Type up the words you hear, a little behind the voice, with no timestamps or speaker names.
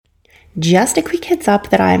Just a quick heads up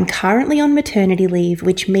that I am currently on maternity leave,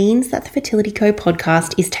 which means that the Fertility Co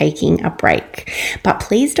podcast is taking a break. But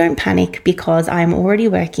please don't panic because I'm already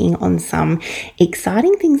working on some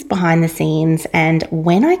exciting things behind the scenes. And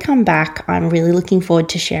when I come back, I'm really looking forward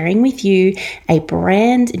to sharing with you a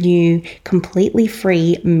brand new, completely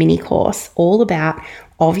free mini course all about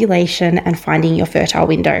ovulation and finding your fertile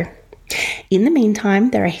window. In the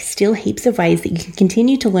meantime, there are still heaps of ways that you can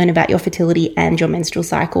continue to learn about your fertility and your menstrual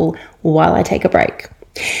cycle while I take a break.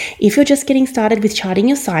 If you're just getting started with charting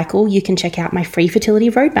your cycle, you can check out my free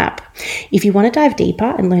fertility roadmap. If you want to dive deeper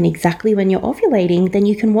and learn exactly when you're ovulating, then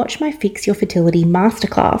you can watch my Fix Your Fertility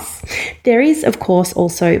masterclass. There is, of course,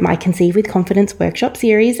 also my Conceive with Confidence workshop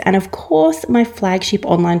series and, of course, my flagship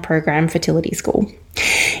online program, Fertility School.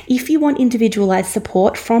 If you want individualized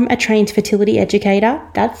support from a trained fertility educator,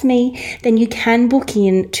 that's me, then you can book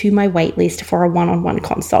in to my waitlist for a one-on-one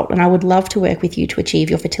consult, and I would love to work with you to achieve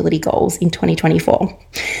your fertility goals in 2024.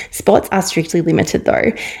 Spots are strictly limited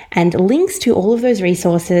though, and links to all of those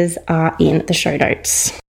resources are in the show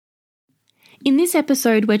notes. In this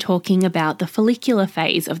episode, we're talking about the follicular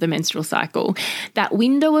phase of the menstrual cycle, that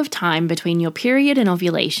window of time between your period and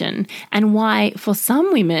ovulation, and why, for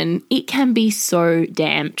some women, it can be so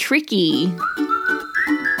damn tricky.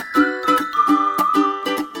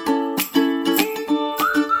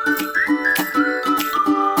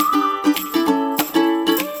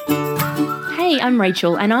 I'm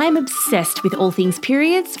Rachel, and I am obsessed with all things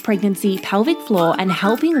periods, pregnancy, pelvic floor, and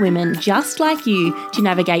helping women just like you to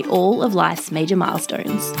navigate all of life's major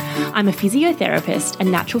milestones. I'm a physiotherapist, a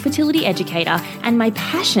natural fertility educator, and my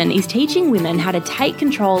passion is teaching women how to take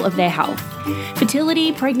control of their health.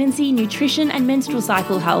 Fertility, pregnancy, nutrition, and menstrual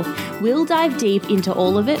cycle health, we'll dive deep into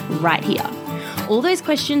all of it right here. All those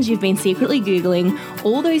questions you've been secretly Googling,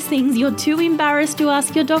 all those things you're too embarrassed to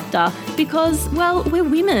ask your doctor because, well, we're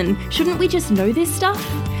women. Shouldn't we just know this stuff?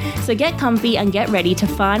 So get comfy and get ready to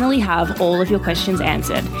finally have all of your questions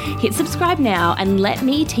answered. Hit subscribe now and let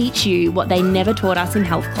me teach you what they never taught us in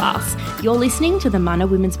health class. You're listening to the Mana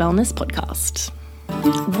Women's Wellness Podcast.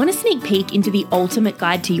 Want a sneak peek into the ultimate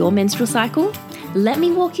guide to your menstrual cycle? Let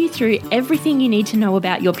me walk you through everything you need to know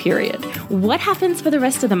about your period, what happens for the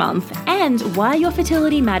rest of the month, and why your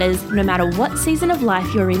fertility matters no matter what season of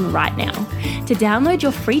life you're in right now. To download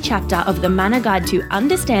your free chapter of the Mana Guide to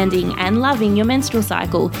Understanding and Loving Your Menstrual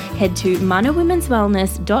Cycle, head to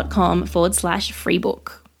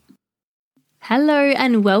manawomenswellness.com/freebook. Hello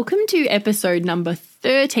and welcome to episode number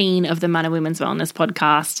 13 of the Mana Women's Wellness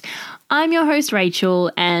Podcast. I'm your host,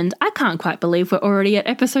 Rachel, and I can't quite believe we're already at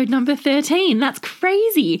episode number 13. That's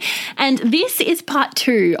crazy. And this is part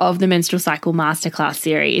 2 of the Menstrual Cycle Masterclass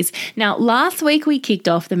series. Now, last week we kicked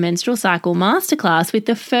off the Menstrual Cycle Masterclass with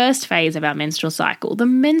the first phase of our menstrual cycle, the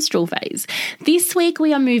menstrual phase. This week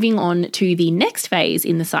we are moving on to the next phase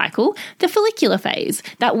in the cycle, the follicular phase,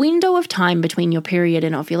 that window of time between your period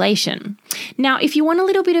and ovulation. Now, if you want a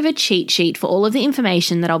little bit of a cheat sheet for all of the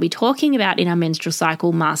information that I'll be talking about in our Menstrual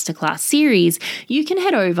Cycle Masterclass series, you can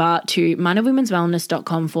head over to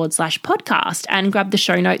manawomenswellness.com/podcast and grab the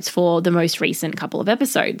show notes for the most recent couple of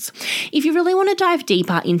episodes. If you really want to dive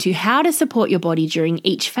deeper into how to support your body during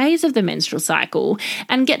each phase of the menstrual cycle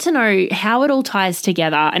and get to know how it all ties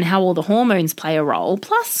together and how all the hormones play a role,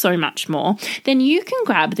 plus so much more, then you can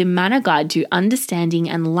grab the Mana Guide to Understanding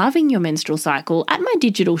and Loving Your Menstrual Cycle at my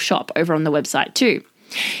digital shop over on the website too.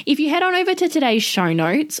 If you head on over to today's show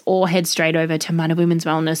notes or head straight over to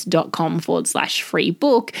manawomenswellness.com/free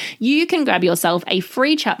book, you can grab yourself a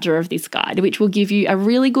free chapter of this guide, which will give you a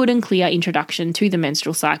really good and clear introduction to the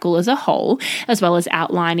menstrual cycle as a whole, as well as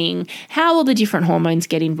outlining how all the different hormones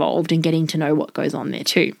get involved and getting to know what goes on there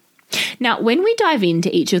too. Now, when we dive into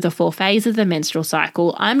each of the 4 phases of the menstrual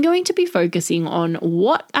cycle, I'm going to be focusing on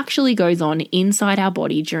what actually goes on inside our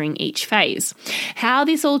body during each phase, how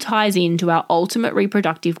this all ties into our ultimate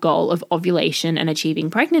reproductive goal of ovulation and achieving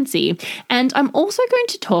pregnancy, and I'm also going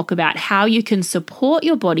to talk about how you can support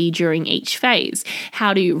your body during each phase,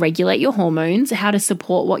 how to regulate your hormones, how to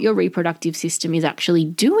support what your reproductive system is actually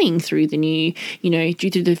doing through the new, due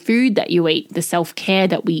to the food that you eat, the self-care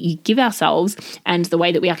that we give ourselves, and the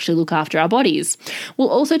way that we actually look after our bodies.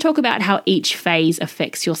 We'll also talk about how each phase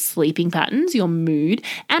affects your sleeping patterns, your mood,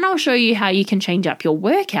 and I'll show you how you can change up your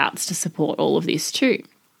workouts to support all of this too.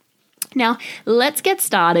 Now, let's get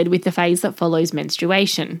started with the phase that follows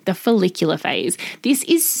menstruation, the follicular phase. This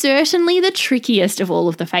is certainly the trickiest of all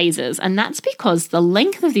of the phases, and that's because the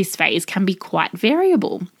length of this phase can be quite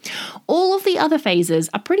variable. All of the other phases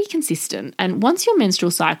are pretty consistent, and once your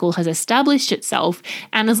menstrual cycle has established itself,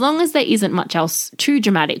 and as long as there isn't much else too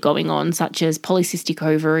dramatic going on, such as polycystic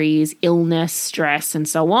ovaries, illness, stress, and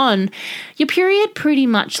so on, your period pretty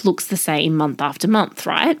much looks the same month after month,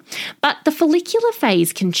 right? But the follicular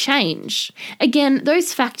phase can change. Again,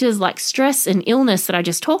 those factors like stress and illness that I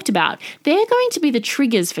just talked about, they're going to be the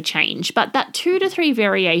triggers for change, but that 2 to 3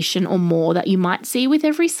 variation or more that you might see with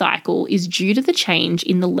every cycle is due to the change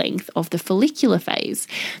in the length of the follicular phase.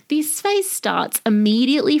 This phase starts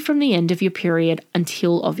immediately from the end of your period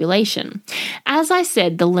until ovulation. As I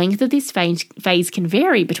said, the length of this phase can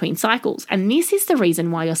vary between cycles, and this is the reason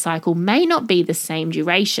why your cycle may not be the same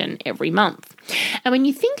duration every month. And when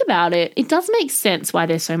you think about it, it does make sense why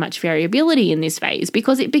there's so much variability in this phase,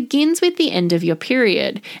 because it begins with the end of your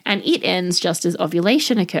period and it ends just as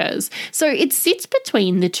ovulation occurs. So it sits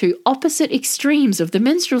between the two opposite extremes of the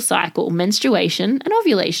menstrual cycle, menstruation and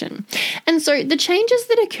ovulation. And so the changes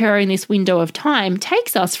that occur in this window of time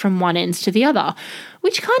takes us from one end to the other,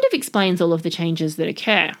 which kind of explains all of the changes that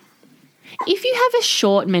occur. If you have a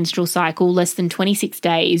short menstrual cycle, less than 26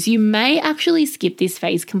 days, you may actually skip this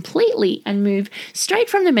phase completely and move straight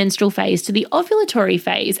from the menstrual phase to the ovulatory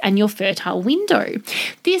phase and your fertile window.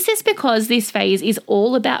 This is because this phase is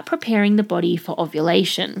all about preparing the body for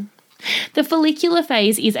ovulation. The follicular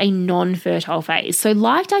phase is a non-fertile phase, so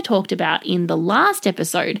like I talked about in the last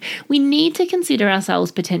episode, we need to consider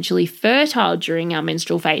ourselves potentially fertile during our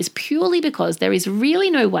menstrual phase purely because there is really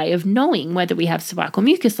no way of knowing whether we have cervical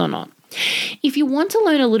mucus or not. If you want to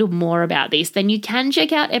learn a little more about this, then you can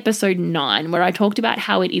check out episode 9, where I talked about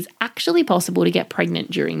how it is actually possible to get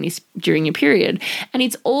pregnant during your period, and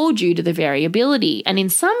it's all due to the variability and in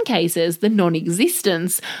some cases the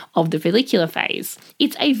non-existence of the follicular phase.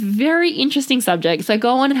 It's a very interesting subject, so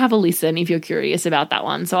go on and have a listen if you're curious about that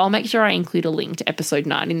one. So I'll make sure I include a link to episode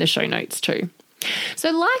 9 in the show notes too. So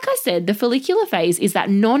like I said, the follicular phase is that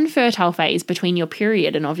non-fertile phase between your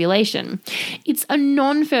period and ovulation. It's a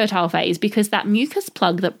non-fertile phase because that mucus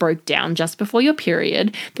plug that broke down just before your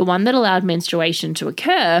period, the one that allowed menstruation to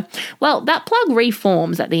occur, well, that plug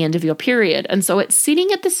reforms at the end of your period, and so it's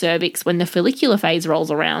sitting at the cervix when the follicular phase rolls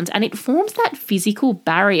around, and it forms that physical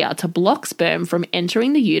barrier to block sperm from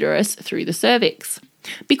entering the uterus through the cervix.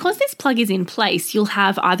 Because this plug is in place, you'll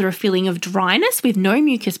have either a feeling of dryness with no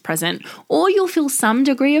mucus present, or you'll feel some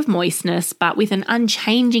degree of moistness but with an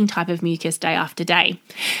unchanging type of mucus day after day.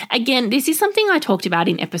 Again, this is something I talked about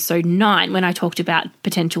in episode 9 when I talked about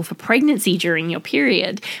potential for pregnancy during your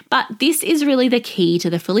period, but this is really the key to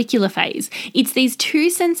the follicular phase. It's these two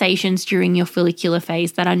sensations during your follicular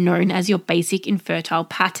phase that are known as your basic infertile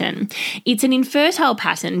pattern. It's an infertile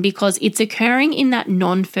pattern because it's occurring in that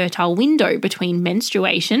non-fertile window between menstruation,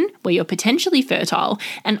 where you're potentially fertile,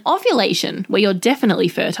 and ovulation, where you're definitely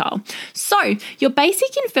fertile. So your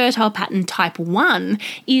basic infertile pattern type 1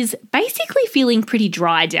 is basically feeling pretty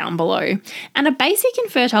dry down below, and a basic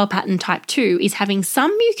infertile pattern type 2 is having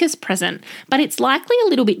some mucus present, but it's likely a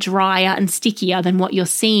little bit drier and stickier than what you're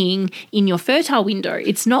seeing in your fertile window.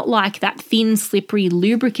 It's not like that thin, slippery,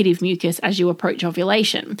 lubricative mucus as you approach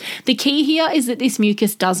ovulation. The key here is that this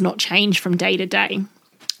mucus does not change from day to day.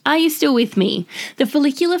 Are you still with me? The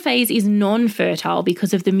follicular phase is non-fertile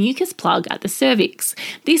because of the mucus plug at the cervix.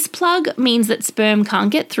 This plug means that sperm can't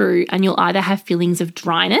get through, and you'll either have feelings of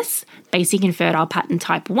dryness, basic infertile pattern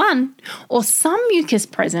type 1, or some mucus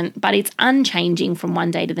present, but it's unchanging from one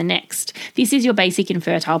day to the next. This is your basic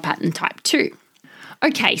infertile pattern type 2.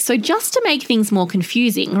 Okay, so just to make things more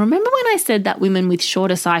confusing, remember when I said that women with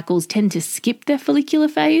shorter cycles tend to skip their follicular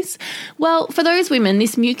phase? Well, for those women,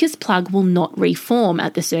 this mucus plug will not reform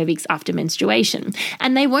at the cervix after menstruation,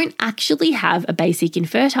 and they won't actually have a basic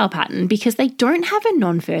infertile pattern because they don't have a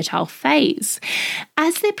non-fertile phase.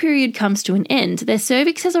 As their period comes to an end, their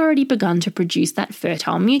cervix has already begun to produce that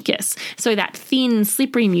fertile mucus, so that thin,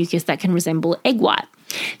 slippery mucus that can resemble egg white.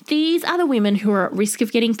 These are the women who are at risk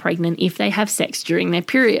of getting pregnant if they have sex during their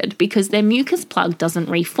period because their mucus plug doesn't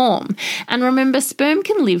reform. And remember, sperm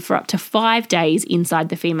can live for up to 5 days inside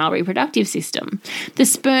the female reproductive system. The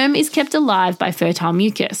sperm is kept alive by fertile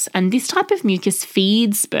mucus, and this type of mucus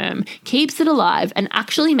feeds sperm, keeps it alive, and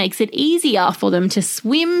actually makes it easier for them to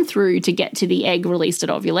swim through to get to the egg released at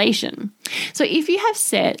ovulation. So if you have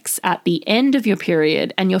sex at the end of your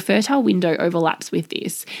period and your fertile window overlaps with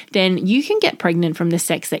this, then you can get pregnant from the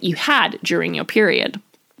sex that you had during your period.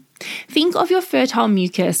 Think of your fertile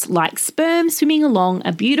mucus like sperm swimming along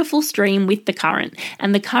a beautiful stream with the current,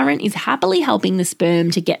 and the current is happily helping the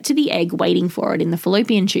sperm to get to the egg waiting for it in the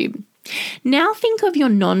fallopian tube. Now think of your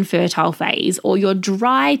non-fertile phase, or your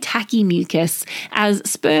dry, tacky mucus, as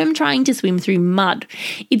sperm trying to swim through mud.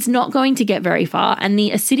 It's not going to get very far, and the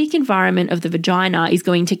acidic environment of the vagina is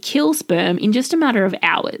going to kill sperm in just a matter of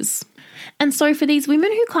hours. And so for these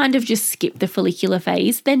women who kind of just skip the follicular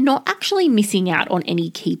phase, they're not actually missing out on any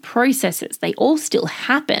key processes. They all still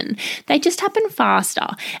happen. They just happen faster.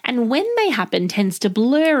 And when they happen, tends to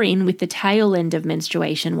blur in with the tail end of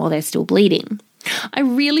menstruation while they're still bleeding. I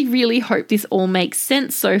really, really hope this all makes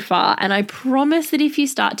sense so far, and I promise that if you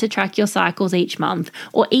start to track your cycles each month,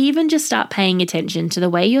 or even just start paying attention to the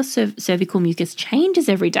way your cervical mucus changes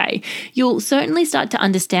every day, you'll certainly start to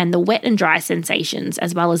understand the wet and dry sensations,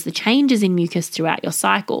 as well as the changes in mucus throughout your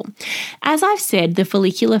cycle. As I've said, the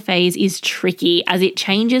follicular phase is tricky as it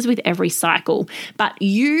changes with every cycle, but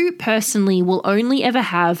you personally will only ever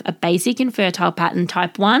have a basic infertile pattern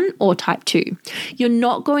type 1 or type 2. You're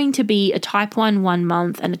not going to be a type 1 one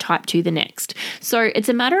month and a type 2 the next. So it's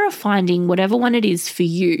a matter of finding whatever one it is for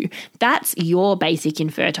you. That's your basic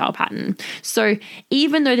infertile pattern. So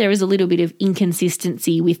even though there is a little bit of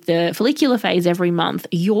inconsistency with the follicular phase every month,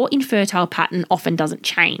 your infertile pattern often doesn't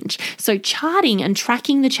change. So charting and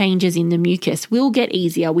tracking the changes in the mucus will get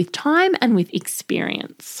easier with time and with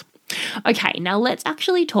experience. Okay, now let's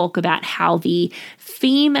actually talk about how the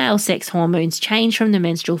female sex hormones change from the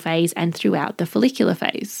menstrual phase and throughout the follicular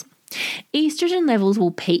phase. Estrogen levels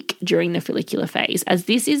will peak during the follicular phase, as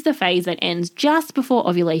this is the phase that ends just before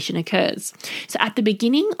ovulation occurs. So at the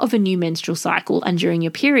beginning of a new menstrual cycle and during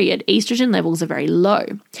your period, estrogen levels are very low.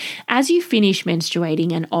 As you finish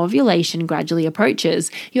menstruating and ovulation gradually approaches,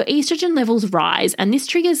 your estrogen levels rise, and this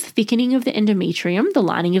triggers thickening of the endometrium, the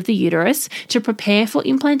lining of the uterus, to prepare for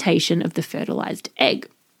implantation of the fertilized egg.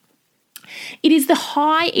 It is the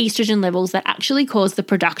high estrogen levels that actually cause the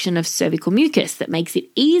production of cervical mucus that makes it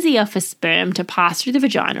easier for sperm to pass through the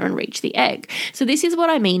vagina and reach the egg. So this is what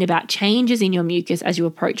I mean about changes in your mucus as you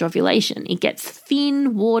approach ovulation. It gets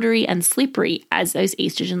thin, watery, and slippery as those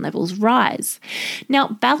estrogen levels rise. Now,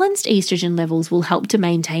 balanced estrogen levels will help to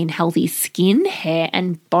maintain healthy skin, hair,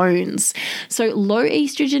 and bones. So low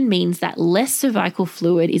estrogen means that less cervical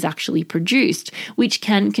fluid is actually produced, which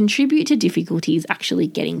can contribute to difficulties actually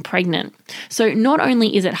getting pregnant. So not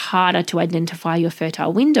only is it harder to identify your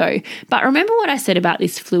fertile window, but remember what I said about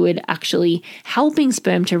this fluid actually helping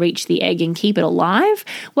sperm to reach the egg and keep it alive?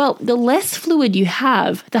 Well, the less fluid you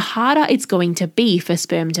have, the harder it's going to be for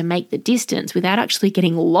sperm to make the distance without actually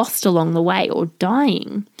getting lost along the way or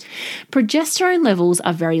dying. Progesterone levels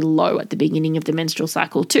are very low at the beginning of the menstrual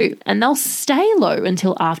cycle too, and they'll stay low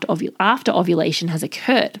until after ovulation has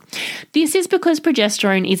occurred. This is because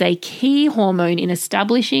progesterone is a key hormone in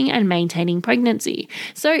establishing and maintaining pregnancy.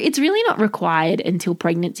 So it's really not required until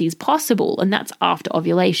pregnancy is possible, and that's after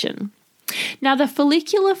ovulation. Now, the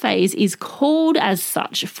follicular phase is called as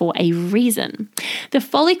such for a reason. The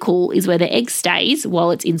follicle is where the egg stays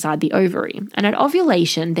while it's inside the ovary, and at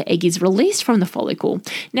ovulation, the egg is released from the follicle.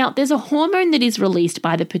 Now, there's a hormone that is released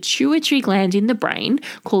by the pituitary gland in the brain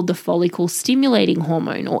called the follicle stimulating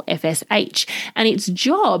hormone, or FSH, and its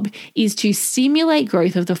job is to stimulate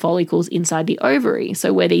growth of the follicles inside the ovary,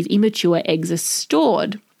 so where these immature eggs are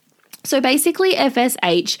stored. So basically,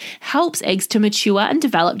 FSH helps eggs to mature and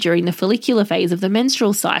develop during the follicular phase of the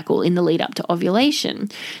menstrual cycle in the lead up to ovulation.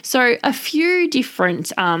 So a few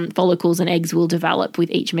different follicles and eggs will develop with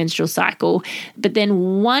each menstrual cycle, but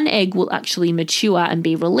then one egg will actually mature and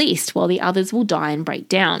be released while the others will die and break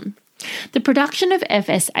down. The production of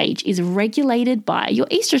FSH is regulated by your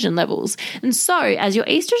estrogen levels. And so, as your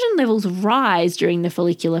estrogen levels rise during the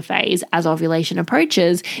follicular phase as ovulation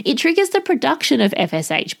approaches, it triggers the production of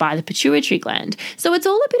FSH by the pituitary gland. So it's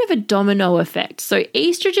all a bit of a domino effect. So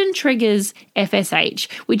estrogen triggers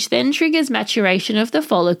FSH, which then triggers maturation of the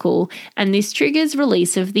follicle, and this triggers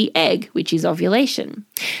release of the egg, which is ovulation.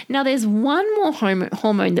 Now, there's one more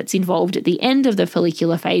hormone that's involved at the end of the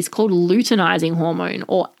follicular phase called luteinizing hormone,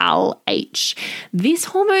 or LH. This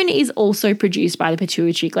hormone is also produced by the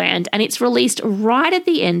pituitary gland, and it's released right at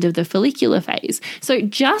the end of the follicular phase. So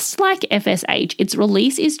just like FSH, its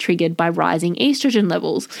release is triggered by rising estrogen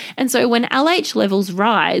levels. And so when LH levels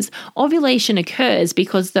rise, ovulation occurs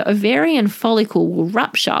because the ovarian follicle will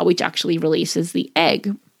rupture, which actually releases the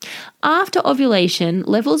egg. After ovulation,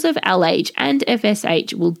 levels of LH and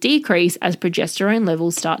FSH will decrease as progesterone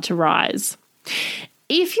levels start to rise.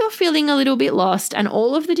 if you're feeling a little bit lost and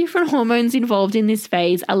all of the different hormones involved in this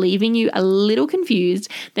phase are leaving you a little confused,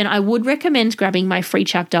 then I would recommend grabbing my free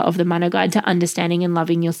chapter of the Mana Guide to Understanding and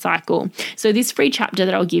Loving Your Cycle. So this free chapter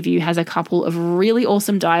that I'll give you has a couple of really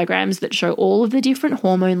awesome diagrams that show all of the different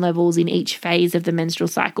hormone levels in each phase of the menstrual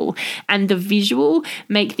cycle. And the visual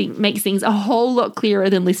makes things a whole lot clearer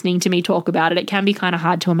than listening to me talk about it. It can be kind of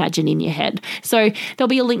hard to imagine in your head. So there'll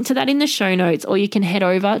be a link to that in the show notes, or you can head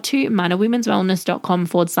over to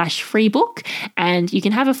manawomenswellness.com/free book and you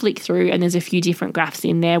can have a flick through, and there's a few different graphs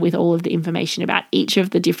in there with all of the information about each of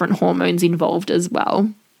the different hormones involved as well.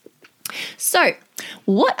 So,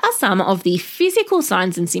 what are some of the physical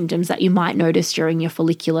signs and symptoms that you might notice during your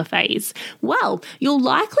follicular phase? Well, you'll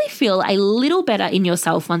likely feel a little better in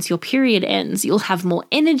yourself once your period ends. You'll have more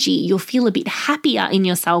energy, you'll feel a bit happier in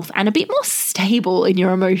yourself and a bit more stable in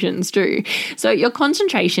your emotions too. So your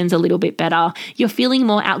concentration's a little bit better, you're feeling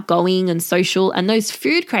more outgoing and social, and those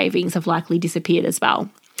food cravings have likely disappeared as well.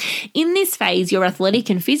 In this phase, your athletic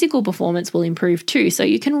and physical performance will improve too, so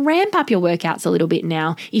you can ramp up your workouts a little bit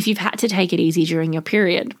now if you've had to take it easy during your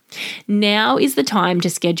period. Now is the time to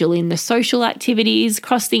schedule in the social activities,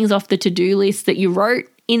 cross things off the to-do list that you wrote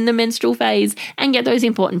in the menstrual phase, and get those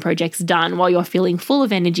important projects done while you're feeling full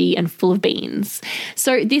of energy and full of beans.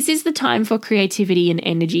 So this is the time for creativity and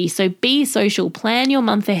energy. So be social, plan your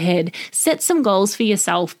month ahead, set some goals for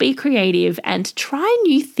yourself, be creative, and try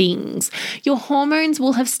new things. Your hormones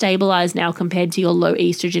will have stabilized now compared to your low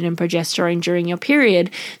estrogen and progesterone during your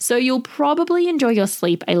period, so you'll probably enjoy your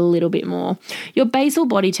sleep a little bit more. Your basal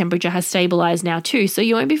body temperature has stabilized now too, so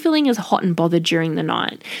you won't be feeling as hot and bothered during the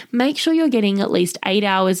night. Make sure you're getting at least 8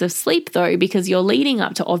 hours of sleep though, because you're leading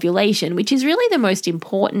up to ovulation, which is really the most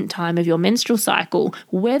important time of your menstrual cycle,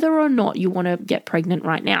 whether or not you want to get pregnant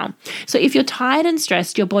right now. So if you're tired and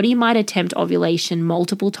stressed, your body might attempt ovulation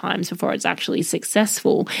multiple times before it's actually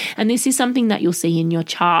successful. And this is something that you'll see in your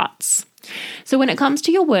charts. So when it comes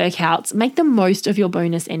to your workouts, make the most of your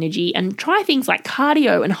bonus energy and try things like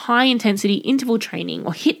cardio and high intensity interval training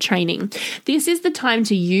or HIIT training. This is the time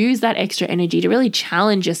to use that extra energy to really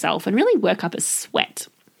challenge yourself and really work up a sweat.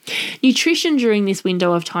 Nutrition during this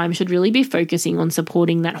window of time should really be focusing on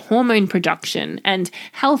supporting that hormone production and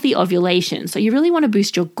healthy ovulation. So you really want to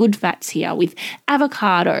boost your good fats here with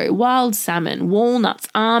avocado, wild salmon, walnuts,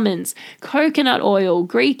 almonds, coconut oil,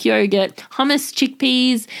 Greek yogurt, hummus,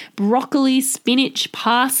 chickpeas, broccoli, spinach,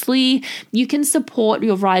 parsley. You can support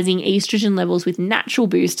your rising estrogen levels with natural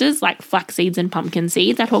boosters like flax seeds and pumpkin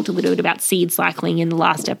seeds. I talked a little bit about seed cycling in the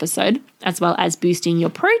last episode, as well as boosting your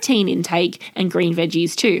protein intake and green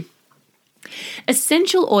veggies too.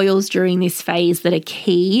 Essential oils during this phase that are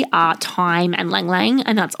key are thyme and ylang-ylang,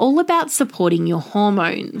 and that's all about supporting your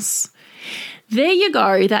hormones. There you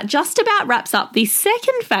go. That just about wraps up the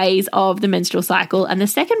second phase of the menstrual cycle and the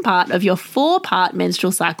second part of your 4-part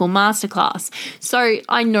menstrual cycle masterclass. So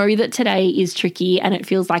I know that today is tricky and it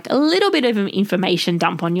feels like a little bit of an information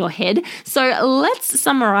dump on your head. So let's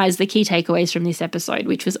summarize the key takeaways from this episode,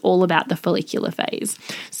 which was all about the follicular phase.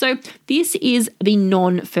 So this is the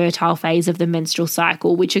non-fertile phase of the menstrual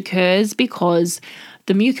cycle, which occurs because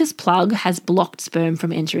the mucus plug has blocked sperm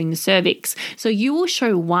from entering the cervix. So you will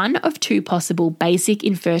show one of 2 possible basic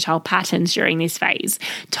infertile patterns during this phase.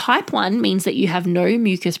 Type 1 means that you have no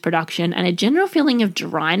mucus production and a general feeling of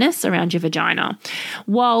dryness around your vagina,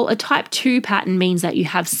 while a type 2 pattern means that you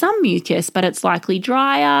have some mucus, but it's likely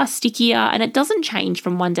drier, stickier, and it doesn't change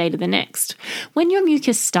from one day to the next. When your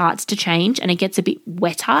mucus starts to change and it gets a bit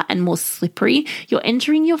wetter and more slippery, you're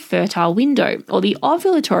entering your fertile window, or the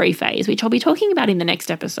ovulatory phase, which I'll be talking about in the next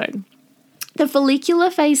episode. The follicular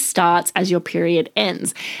phase starts as your period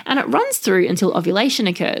ends, and it runs through until ovulation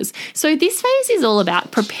occurs. So this phase is all about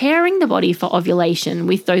preparing the body for ovulation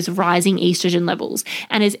with those rising estrogen levels.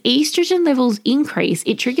 And as estrogen levels increase,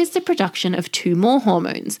 it triggers the production of 2 more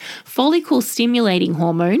hormones, follicle stimulating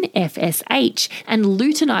hormone, FSH, and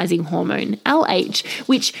luteinizing hormone, LH,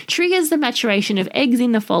 which triggers the maturation of eggs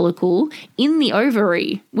in the follicle in the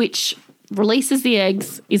ovary, which releases the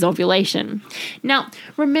eggs, is ovulation. Now,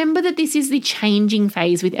 remember that this is the changing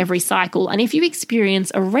phase with every cycle, and if you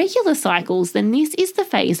experience irregular cycles, then this is the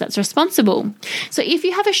phase that's responsible. So if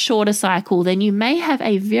you have a shorter cycle, then you may have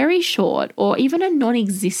a very short or even a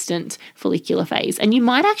non-existent follicular phase, and you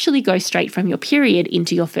might actually go straight from your period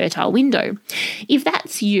into your fertile window. If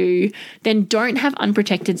that's you, then don't have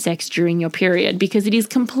unprotected sex during your period, because it is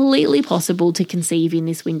completely possible to conceive in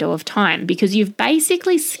this window of time, because you've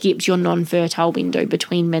basically skipped your non-fertile window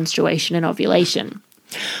between menstruation and ovulation.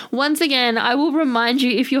 Once again, I will remind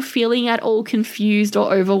you, if you're feeling at all confused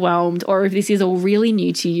or overwhelmed, or if this is all really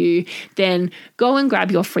new to you, then go and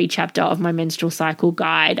grab your free chapter of my menstrual cycle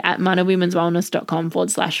guide at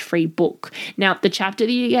manawomenswellness.com/free book. Now, the chapter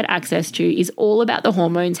that you get access to is all about the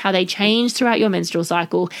hormones, how they change throughout your menstrual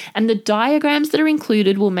cycle, and the diagrams that are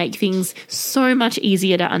included will make things so much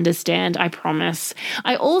easier to understand, I promise.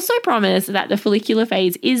 I also promise that the follicular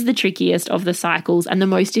phase is the trickiest of the cycles and the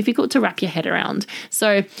most difficult to wrap your head around.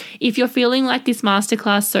 So if you're feeling like this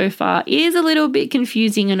masterclass so far is a little bit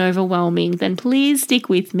confusing and overwhelming, then please stick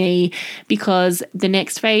with me, because the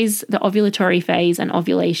next phase, the ovulatory phase and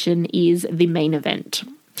ovulation, is the main event.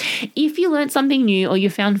 If you learned something new or you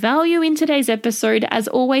found value in today's episode, as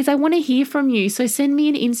always, I want to hear from you. So send me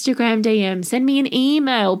an Instagram DM, send me an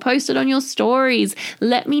email, post it on your stories.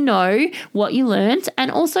 Let me know what you learned, and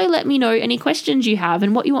also let me know any questions you have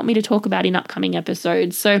and what you want me to talk about in upcoming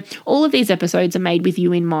episodes. So all of these episodes are made with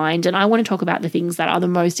you in mind, and I want to talk about the things that are the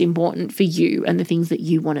most important for you and the things that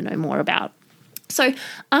you want to know more about. So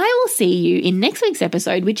I will see you in next week's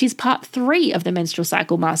episode, which is part 3 of the Menstrual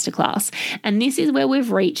Cycle Masterclass. And this is where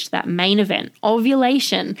we've reached that main event,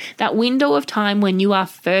 ovulation, that window of time when you are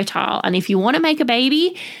fertile. And if you want to make a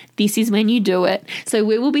baby, this is when you do it. So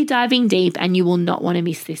we will be diving deep, and you will not want to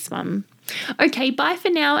miss this one. Okay, bye for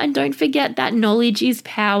now, and don't forget that knowledge is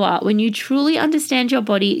power. When you truly understand your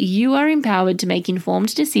body, you are empowered to make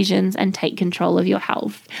informed decisions and take control of your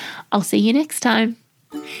health. I'll see you next time.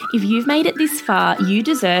 If you've made it this far, you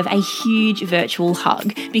deserve a huge virtual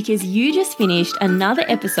hug, because you just finished another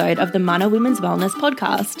episode of the Mana Women's Wellness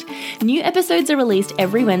podcast. New episodes are released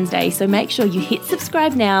every Wednesday, so make sure you hit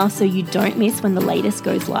subscribe now so you don't miss when the latest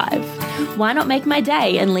goes live. Why not make my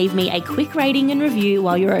day and leave me a quick rating and review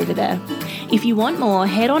while you're over there? If you want more,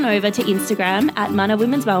 head on over to Instagram at Mana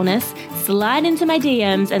Women's Wellness, slide into my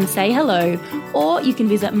DMs and say hello, or you can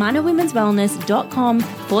visit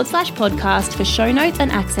manawomenswellness.com/podcast for show notes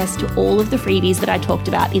and access to all of the freebies that I talked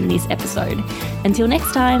about in this episode. Until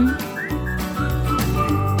next time.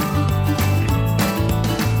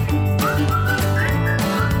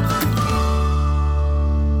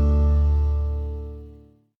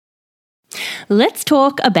 Let's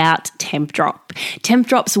talk about Tempdrop.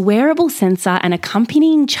 Tempdrop's wearable sensor and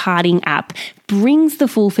accompanying charting app brings the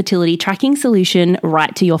full fertility tracking solution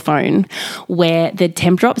right to your phone. Wear the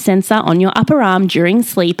Tempdrop sensor on your upper arm during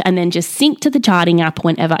sleep and then just sync to the charting app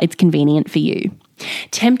whenever it's convenient for you.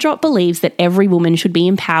 Tempdrop believes that every woman should be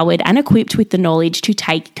empowered and equipped with the knowledge to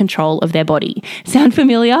take control of their body. Sound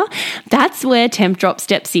familiar? That's where Tempdrop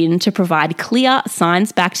steps in to provide clear,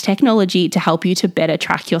 science-backed technology to help you to better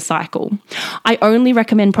track your cycle. I only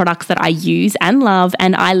recommend products that I use and love,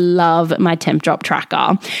 and I love my Tempdrop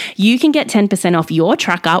tracker. You can get 10% off your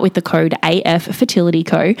tracker with the code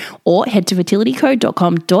AFFertilityCo, or head to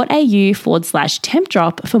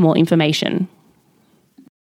fertilityco.com.au/Tempdrop for more information.